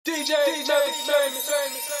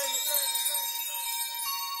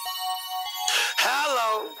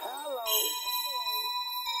Hello.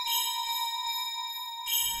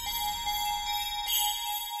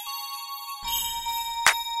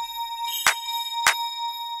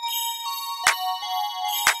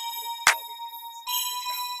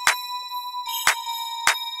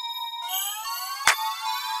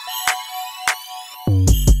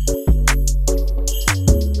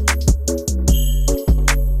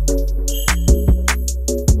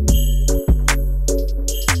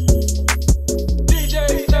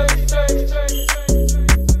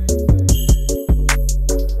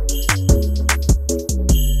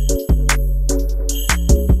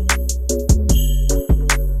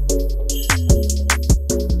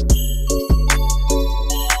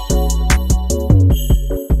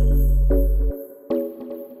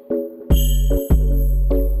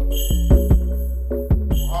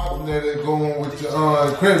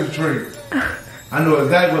 Christmas tree. I know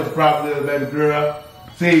exactly what the problem is, baby girl.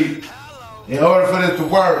 See, in order for this to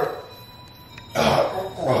work,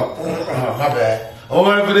 my bad. In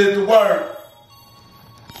order for this to work,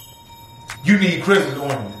 you need Christmas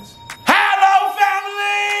ornaments. Hello,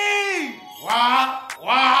 family!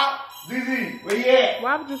 Why? ZZ, where you at?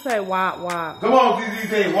 Why would you say why? Come on, ZZ,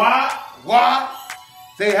 say why?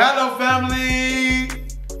 Say hello, family.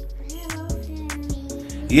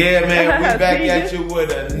 Yeah, man, we back at you with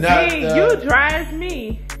another. See, you dry as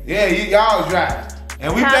me. Yeah, y'all dry.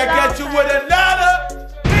 And we back at you with another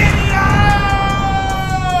video!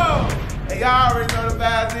 And y'all already know the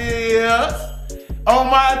vibes is on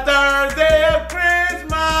my Thursday of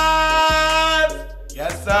Christmas.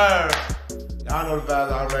 Yes, sir. Y'all know the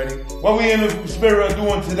vibes already. What we in the spirit of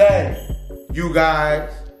doing today, you guys?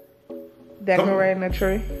 Decorating a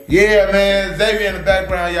tree. Yeah, man. Xavier in the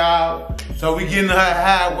background, y'all. So we getting her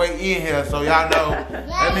highway in here, so y'all know.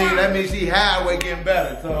 That means she highway getting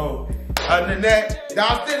better. So other than that,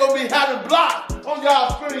 y'all still gonna be having blocks on y'all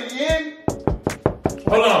screen. You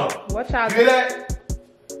hold on. What y'all hear that?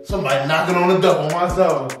 Somebody knocking on the door on my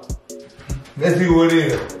soul. Let's see what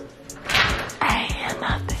it is. I ain't hear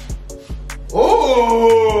nothing.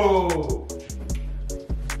 Ooh.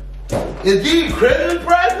 Is these Christmas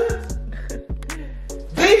presents?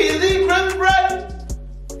 Is these Christmas presents?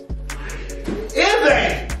 Is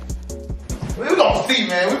they? We gonna see,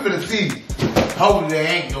 man. We finna see. Hopefully there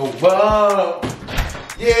ain't no bug.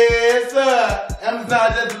 Yes, sir.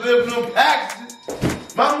 Amazon just delivered them packages.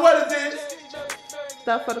 Mom, what is this?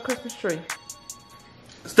 Stuff for the Christmas tree.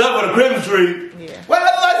 Stuff for the Christmas tree? Yeah. Well,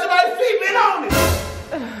 that's like somebody's feet been on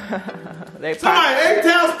it. Somebody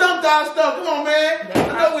A-Town stumped our stuff. Come on, man. I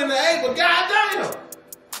know we're in the A, but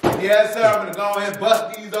goddamn. Yes, sir. I'm gonna go ahead and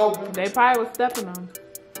bust these open. They probably was stepping on them.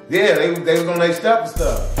 Yeah, they was on their step and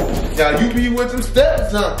stuff. Y'all, you be with them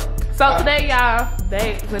steps, huh? So today, y'all,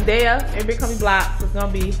 Zendaya and Big Comey Blocks is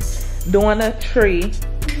gonna be doing a tree.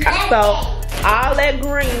 So all that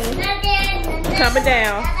green coming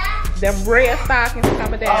down, them red stockings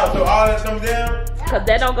coming down. Oh, so all that coming down? Cause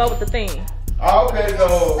that don't go with the theme. Oh, okay,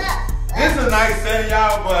 so this is a nice setting,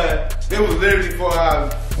 y'all, but it was literally for our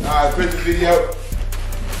Christmas video.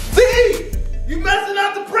 See, you messing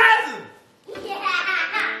up the present.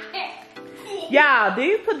 Y'all,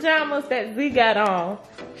 these pajamas that Z got on,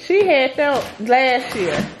 she had them last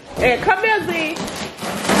year. And come here, Z.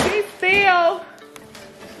 She still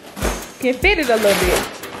can fit it a little bit.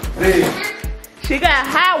 See. She got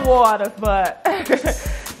high waters, but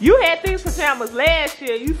you had these pajamas last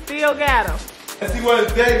year. You still got them. Let's see what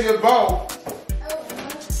Xavier bought.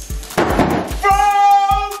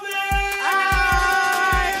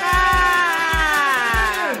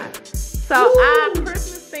 So our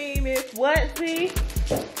Christmas theme is what, Z?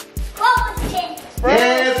 Frozen.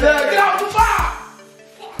 Yes, sir. Get off the box.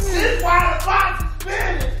 This is why the box is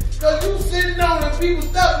spinning. Because you sitting on it and people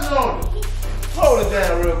stepping on it. Hold it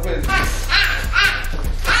down real quick.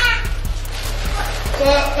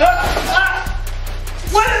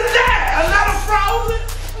 What is that? Another Frozen?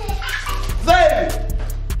 Xavier,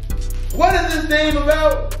 what is this theme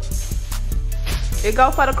about? It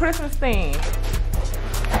go for the Christmas theme.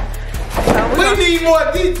 We need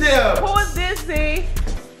more detail. Who is this, Z?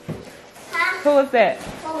 Who is that?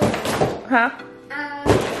 Huh?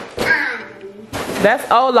 That's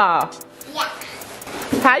Olaf. Yeah.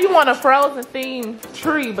 How you want a Frozen themed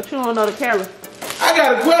tree, but you don't know the character? I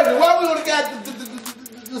got a question. Why we only got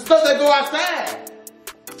the stuff that go outside?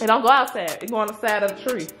 It don't go outside. It go on the side of the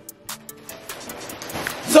tree.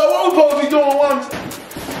 So what we supposed to be doing?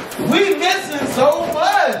 We missing so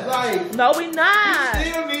much. Like, no, we not. We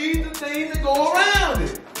still need the thing to go around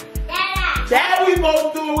it. How we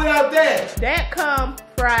supposed to do it without that? That come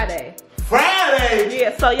Friday. Friday?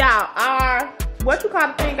 Yeah, so y'all, our, what you call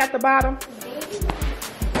the thing at the bottom?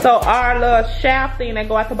 So our little shaft thing that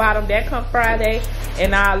go at the bottom, that come Friday.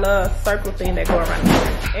 And our little circle thing that go around here.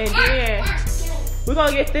 And then, we're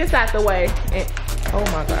gonna get this out the way. And, oh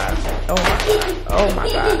my God. Oh my God. Oh my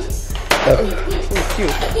God. Oh,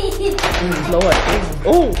 cute. Lord.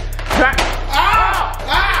 Ooh.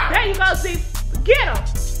 There you go, Z. Get him.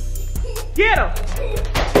 Get him.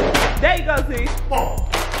 There you go, Z.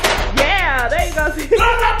 Yeah, there you go, Z.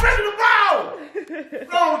 I'm bringing the ball.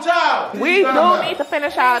 No, child. We do need to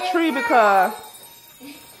finish our tree because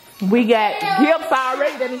we got gifts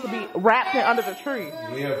already that need to be wrapped in under the tree.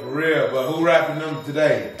 Yeah, for real. But who wrapping them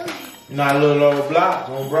today? Not a little old block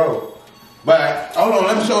on bro. But hold on,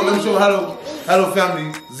 let me show how the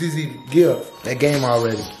family ZZ give that game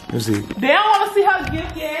already. Let me see. They don't want to see her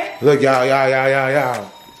gift yet. Look, y'all.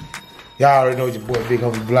 Y'all already know your boy Big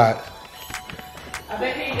on the block. I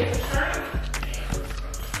bet he gets a shirt.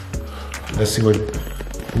 Let's see what.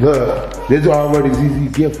 Look, this is already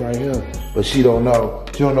ZZ gift right here, but she don't know.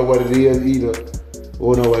 She don't know what it is either.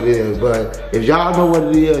 Or know what it is. But if y'all know what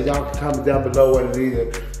it is, y'all can comment down below what it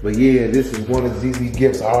is. But yeah, this is one of ZZ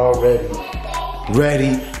gifts already.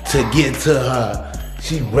 Ready to get to her.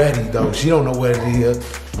 She ready though. She don't know what it is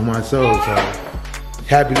on my soul, so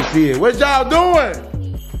happy to see it. What y'all doing?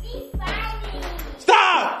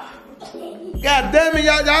 Stop! God damn it,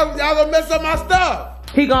 y'all gonna mess up my stuff.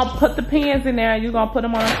 He gonna put the pins in there and you gonna put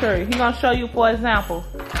them on the tree. He gonna show you, for example,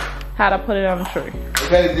 how to put it on the tree.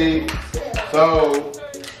 Okay, D. So,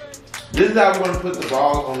 this is how we're gonna put the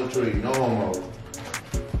balls on the tree. No homo.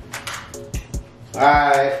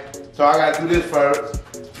 Alright. So I gotta do this first.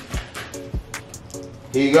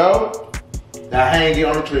 Here you go. Now hang it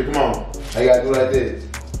on the tree. Come on. I gotta do like this.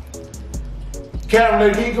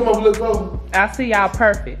 Camera, can you come up a little closer? I see y'all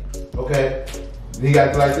perfect. Okay. Then you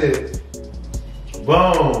gotta do like this.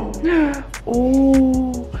 Boom.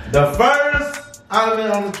 Ooh. The first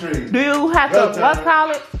element on the tree. Do you have to, what's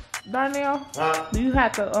call it, Darnell? Huh? Do you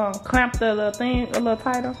have to clamp the little thing a little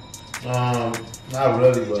tighter? Not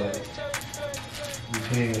really, but you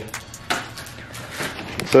can.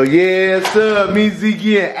 So yeah, sir, me Z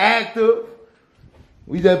getting active.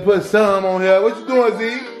 We just put some on here. What you doing, Z?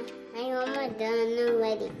 I almost done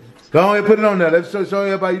already. Go ahead and put it on there. Let's show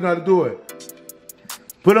everybody you know how to do it.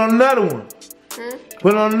 Put on another one. Huh?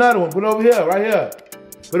 Put on another one. Put it over here, right here.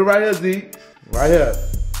 Put it right here, Z. Right here.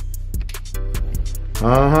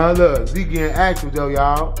 Look, Z getting active though,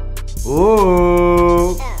 y'all.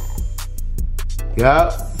 Ooh.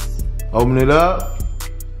 Yup. Open it up.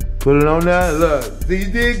 Put it on there. Look, Z,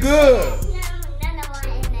 you did good. Another one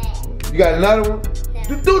in there. You got another one?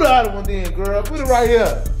 No. Do the other one then, girl. Put it right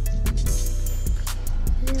here.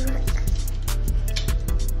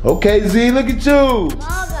 Okay, Z, look at you.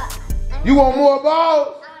 You want more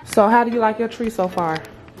balls? So how do you like your tree so far?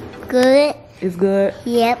 Good. It's good?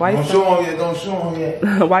 Yep. Why you Don't show them yet. Don't show them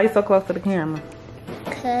yet. Why you so close to the camera?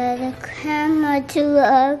 Cause the camera too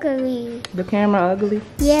ugly. The camera ugly?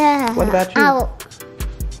 Yeah. What about you? Ow.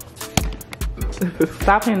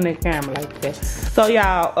 Stop hitting the camera like that. So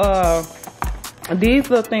y'all, these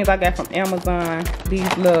little things I got from Amazon.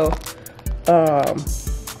 These little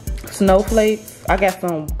snowflakes. I got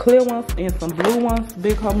some clear ones and some blue ones.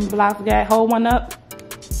 Big Home Blocks got. Hold one up.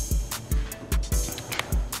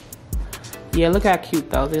 Yeah, look how cute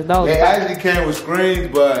those is. Those they actually came with screens,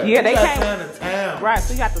 but yeah, they came to town. Right,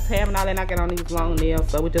 so you got the tab and all that. And I got on these long nails,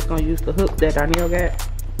 so we're just gonna use the hooks that Darnell got.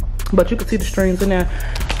 But you can see the strings in there.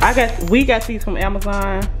 We got these from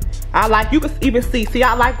Amazon. I like, you can even see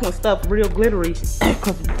I like when stuff real glittery,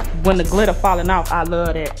 cause when the glitter falling off, I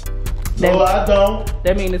love that. No, I don't.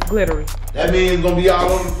 That means it's glittery. That means it's gonna be all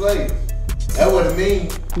over the place. That's what it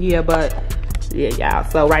means. Yeah, but yeah, y'all.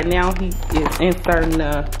 So right now he is inserting,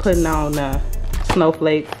 putting on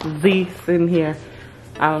snowflakes. Z's in here.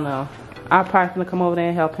 I don't know. I'll probably gonna come over there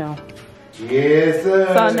and help him. Yes, sir.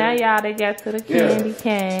 So now y'all, they got to the candy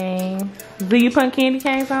canes. Do you put candy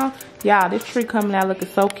canes on? Y'all, this tree coming out looking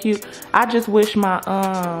so cute. I just wish my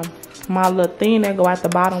my little thing that go at the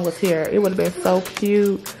bottom was here. It would have been so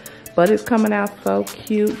cute. But it's coming out so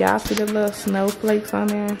cute. Y'all see the little snowflakes on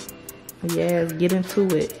there? Yes, get into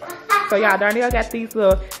it. So y'all, Darnell got these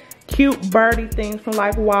little cute birdie things from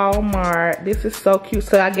like Walmart. This is so cute.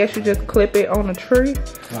 So I guess you just clip it on a tree.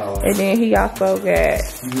 Oh. And then he also got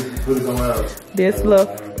this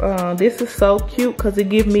little, this is so cute because it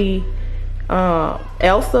give me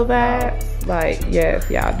Elsa vibes. Like, yes,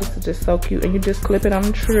 y'all, this is just so cute. And you just clip it on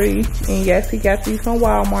the tree. And yes, he got these from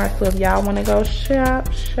Walmart. So if y'all want to go shop,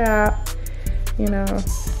 you know.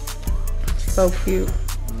 So cute.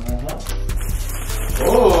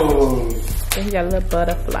 Oh. And he got a little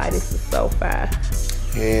butterfly. This is so fire.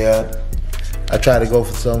 Yeah. I try to go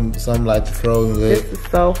for something like the frozen leg. This is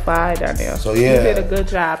so fire down there. So yeah. You did a good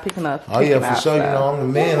job picking up. Oh yeah, for sure. You know, I'm the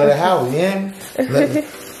man of the house, yeah.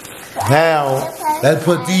 Now, let's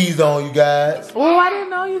put these on, you guys. Oh, I didn't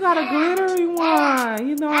know you got a glittery one.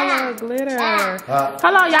 You know I love glitter.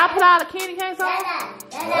 Hold on, y'all put all the candy canes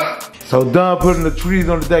on? So done putting the trees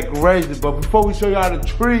on the decorations, but before we show y'all the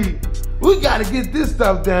tree, we gotta get this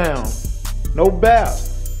stuff down. No doubt.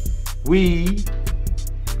 We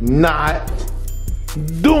not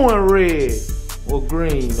doing red or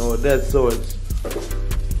green or that sort.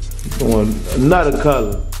 Doing another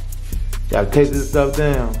color. Gotta take this stuff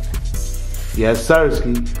down. Yes,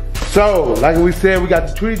 sirski. So, like we said, we got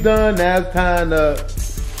the tree done. Now it's time to.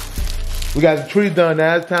 We got the tree done.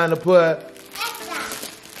 Now it's time to put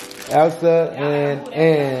Elsa and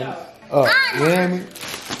you hear me?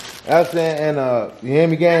 Elsa and you hear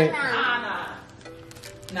me, gang? Anna.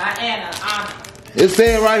 Not Anna. Anna. It's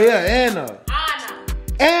saying right here, Anna.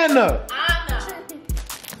 Anna.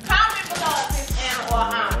 Comment below if it's Anna or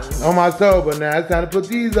Anna. On my soul, but now it's time to put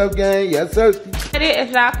these up, gang. Yes, sirski.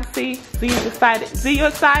 As y'all can see, Z's excited. Z, you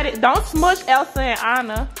excited? Don't smush Elsa and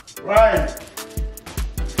Anna. Right.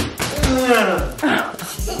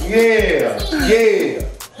 Yeah.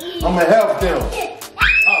 I'ma help them.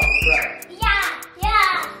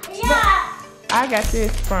 I got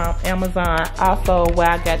this from Amazon. Also, where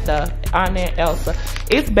I got the Anna and Elsa.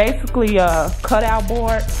 It's basically a cutout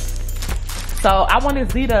board. So I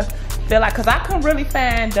wanted Z to feel like, cause I couldn't really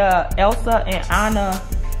find the Elsa and Anna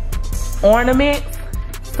ornaments.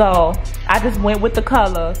 So I just went with the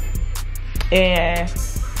colors, and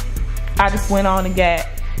I just went on and got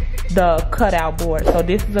the cutout board. So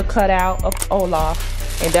this is a cutout of Olaf,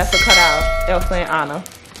 and that's a cutout of Elsa and Anna.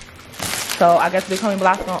 So I guess the coming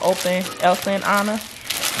block's gonna open Elsa and Anna.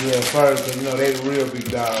 Yeah, first, cause you know they the real big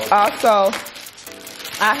dogs. Also,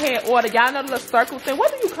 I had ordered, y'all know the little circle thing.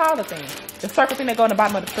 What do you call the thing? The circle thing that go in the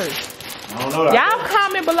bottom of the tree. I don't know that. Y'all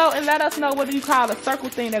comment below and let us know what do you call the circle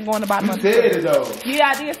thing that go in the bottom of the tree. You said it though. Yeah,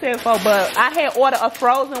 I did say it before, but I had ordered a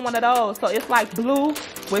frozen one of those. So it's like blue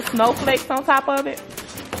with snowflakes on top of it.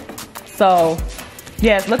 So,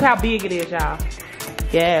 yes, look how big it is, y'all.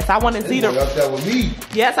 Yes, I wanted Z to. Up there with me.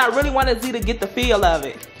 Yes, I really wanted Z to get the feel of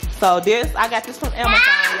it. So this, I got this from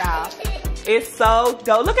Amazon, y'all. It's so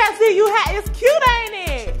dope. Look at Z, it's cute, ain't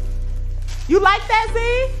it? You like that,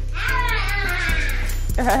 Z?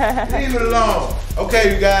 Leave it alone.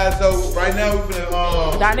 Okay, you guys. So right now we're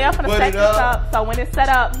gonna Darnell finna set this up. So when it's set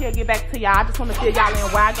up, he'll get back to y'all. I just want to fill y'all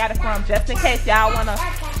in where I got it from, just in case y'all wanna,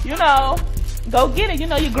 you know, go get it. You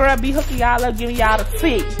know your girl be hooking y'all up, giving y'all the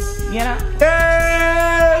tea. You know?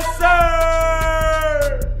 Yes,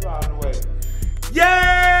 sir. You out of the way.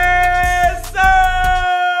 Yes, sir.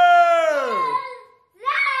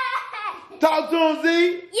 Talk to him, Z.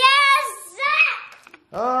 Yes, sir.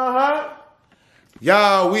 Uh-huh.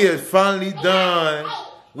 Y'all, we is finally done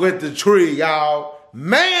with the tree, y'all.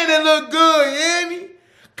 Man, it look good, you hear me?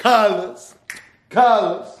 Colors.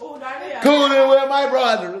 Cooling with my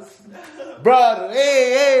brothers.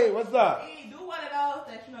 Hey, what's up? Do one of those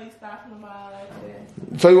that you know you start from the bottom like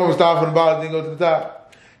that. So you want me to start from the bottom and then go to the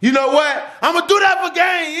top? You know what? I'm going to do that for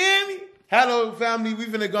game, you hear me? Hello, family. We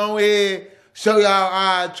finna go ahead, show y'all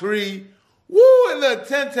our tree. Woo, it look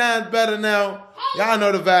 10 times better now. Y'all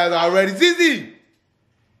know the vibes already. ZZ,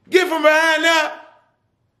 get from behind now.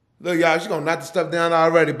 Look, y'all, she gonna knock the stuff down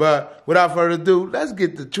already, but without further ado, let's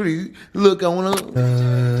get the tree look on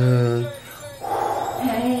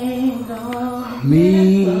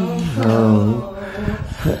me home.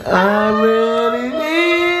 I really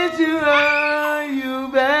need you, are you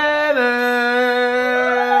better?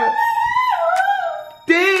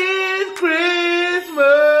 This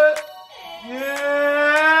Christmas, yeah.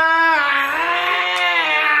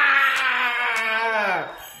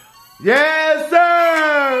 Yes,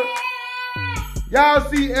 sir. Y'all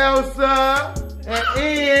see Elsa and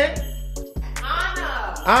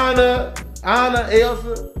Anna,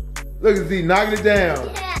 Elsa. Look at Z knocking it down.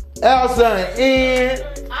 Yeah. Elsa and Anna.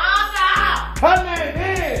 Her name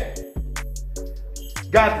is.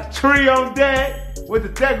 Got the tree on deck with the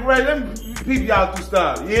decoration. Let me peep y'all through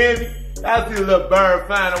stuff. You hear me? Y'all see the little bird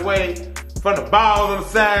flying away from the balls on the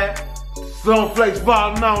side. Snowflakes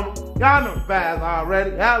falling on them. Y'all know the vibes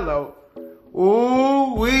already. Hello.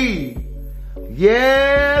 Ooh wee.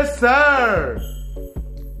 Yes, sir.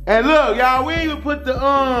 And look, y'all, we ain't even put the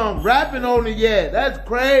wrapping on it yet. That's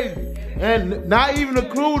crazy. And not even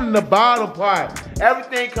including the bottom part.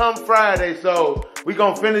 Everything come Friday, so we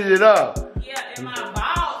gonna finish it up. Yeah, and my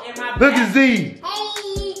Look at Z. Hey.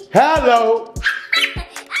 Hello.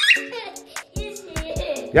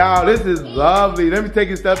 Y'all, this is lovely. Let me take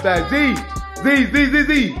a step back. Z.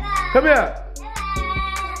 Come here.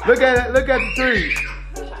 Look at it. Look at the tree.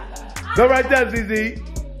 Go right there, ZZ.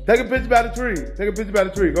 Take a picture by the tree. Take a picture by the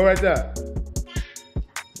tree. Go right there.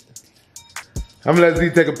 I'm gonna let Z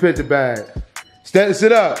take a picture back.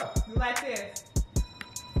 Sit up. Like this.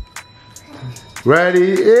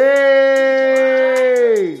 Ready? Hey!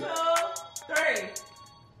 1, 2, 3.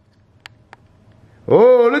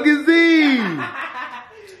 Oh, look at Z. I'm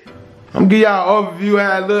gonna give y'all an overview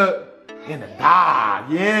how I look in the dark.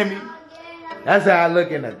 You hear me? That's how I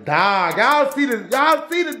look in the dark. Y'all see the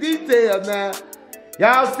details now.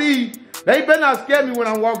 Y'all see, they better not scare me when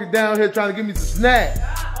I'm walking down here trying to give me some snacks.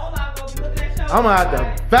 I'm gonna have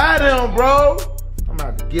to fight them, bro. I'm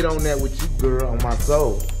gonna have to get on that with you, girl, on my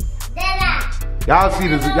soul. Y'all see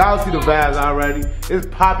the vibes already. It's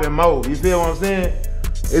popping more. You feel what I'm saying?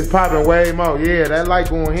 It's popping way more. Yeah, that light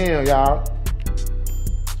going here, y'all.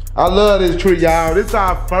 I love this tree, y'all. This is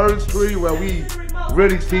our first tree where we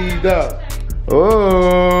really teased up.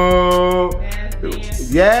 Oh,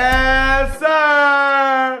 yes,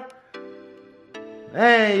 sir.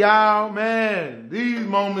 Hey, y'all, man. These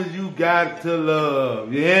moments you got to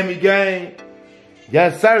love. You hear me, gang?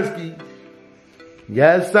 Yes, sirski.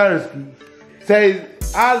 Yes, sirski. Say,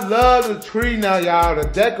 I love the tree now, y'all. The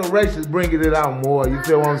decorations bringing it out more. You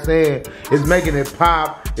feel what I'm saying? It's making it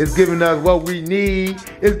pop. It's giving us what we need.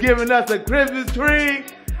 It's giving us a Christmas tree.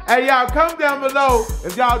 Hey, y'all, come down below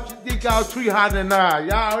if y'all think y'all tree hotter than I.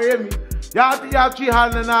 Y'all hear me? Y'all think y'all tree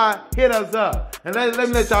hotter than I? Hit us up. And let me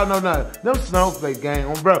let y'all know nothing. Them snowflake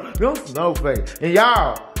gang, bro. Them snowflake. And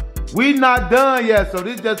y'all, we not done yet, so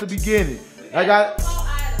this is just the beginning. I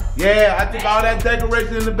took all that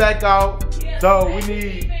decoration in the back out. Yeah, so we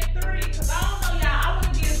need 3, cause I don't know, y'all. I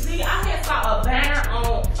want to get Z. I had saw a banner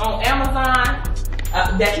on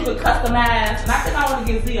Amazon that you could customize, and I think I want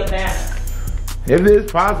to get Z a banner. If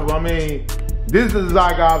it's possible, I mean, this is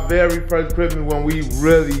like our very first Christmas when we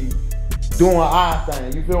really doing our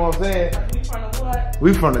thing. You feel what I'm saying? We from the what?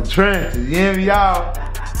 We from the trenches. You hear me, y'all?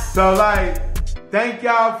 So like, thank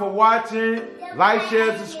y'all for watching. Like,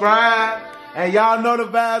 share, subscribe. And y'all know the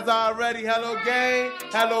vibes already. Hello, gang.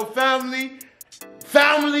 Hello, family.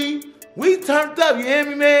 Family, we turned up. You hear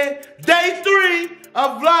me, man? Day 3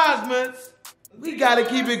 of Vlogmas. We got to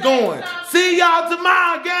keep it going. See y'all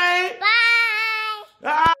tomorrow, gang.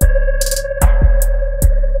 Bye.